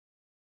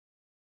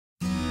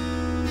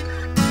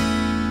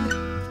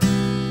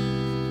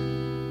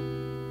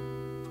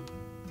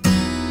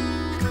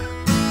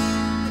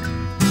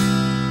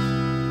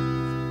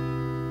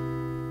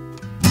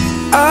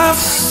I've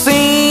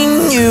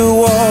seen you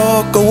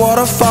walk a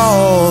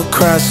waterfall,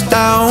 crash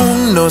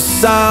down, no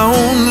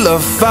sound,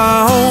 love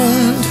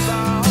found.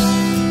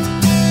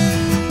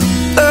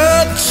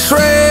 A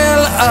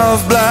trail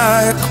of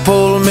black,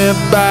 pull me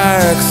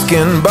back,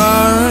 skin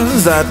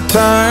burns, I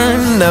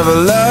turn, never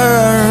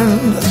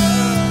learned.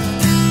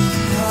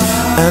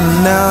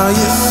 And now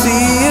you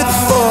see it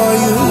for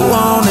you,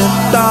 want it,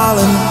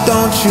 darling.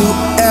 Don't you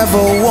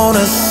ever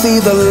wanna see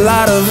the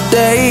light of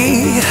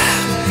day?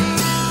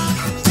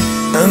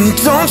 And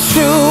don't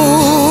you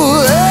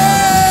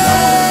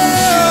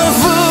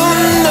ever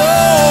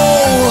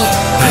know,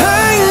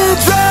 hang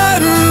dry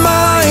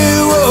my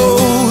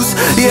rose.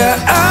 Yeah,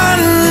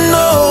 I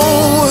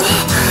know,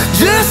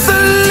 just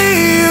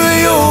leave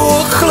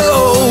your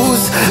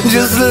clothes,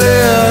 just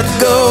let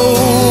go.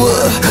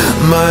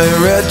 My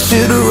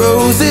wretched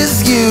rose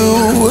is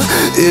you.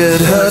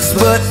 It hurts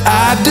but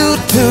I do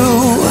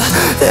too.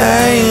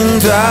 Hang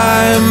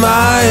dry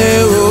my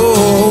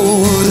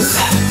rose.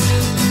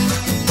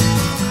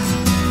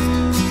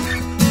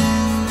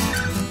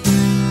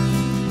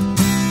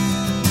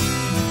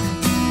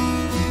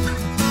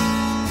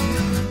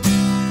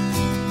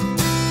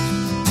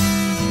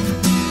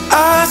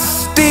 I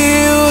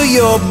steal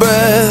your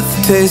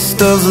breath,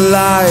 taste of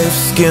life,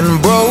 skin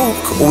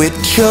broke, we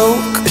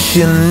choke,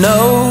 she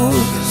knows.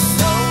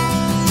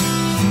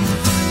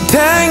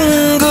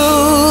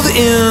 Tangled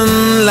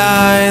in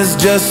lies,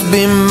 just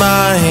be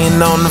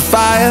mine, on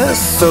fire,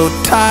 so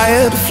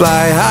tired,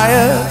 fly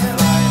higher.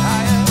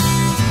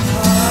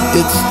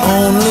 It's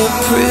only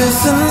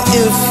prison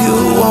if you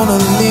wanna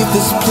leave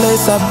this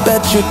place. I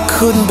bet you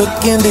couldn't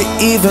begin to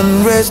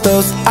even raise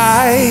those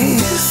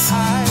eyes.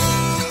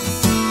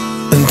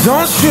 And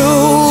don't you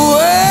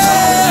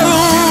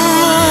ever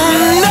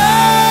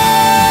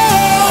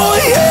know,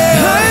 yeah,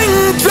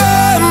 hang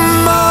dry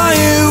my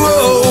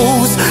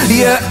rose.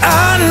 Yeah,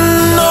 I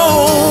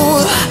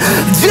know,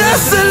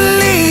 just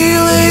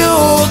leave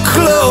your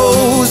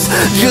clothes,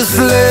 just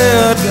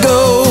let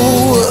go.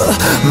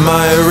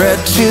 My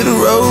wretched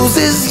rose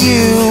is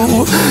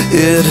you.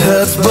 It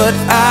hurts but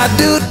I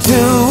do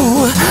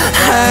too.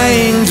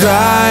 Hang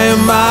dry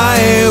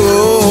my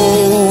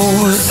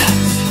rose.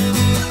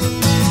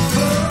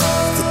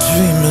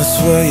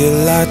 Where you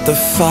light the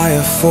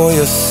fire for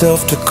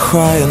yourself to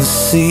cry and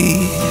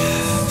see.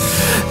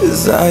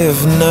 As I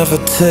have never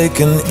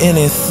taken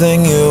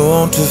anything you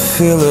want to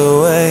feel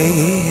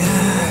away,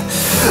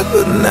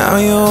 but now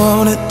you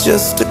want it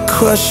just to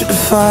crush it,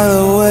 fire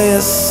away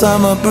a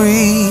summer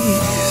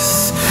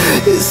breeze.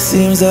 It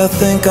seems I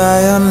think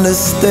I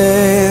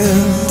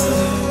understand.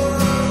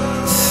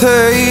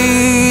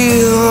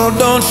 Say, oh,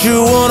 don't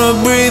you wanna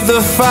breathe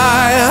the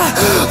fire?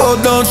 Oh,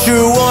 don't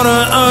you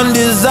wanna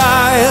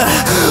undesire?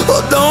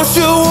 Oh, don't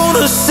you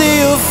wanna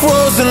see a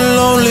frozen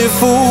lonely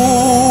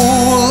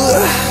fool?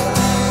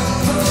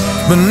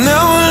 But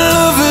now our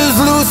love is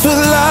loose with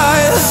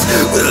lies.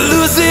 We'll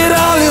lose it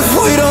all if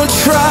we don't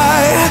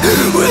try.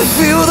 We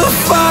feel the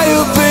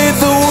fire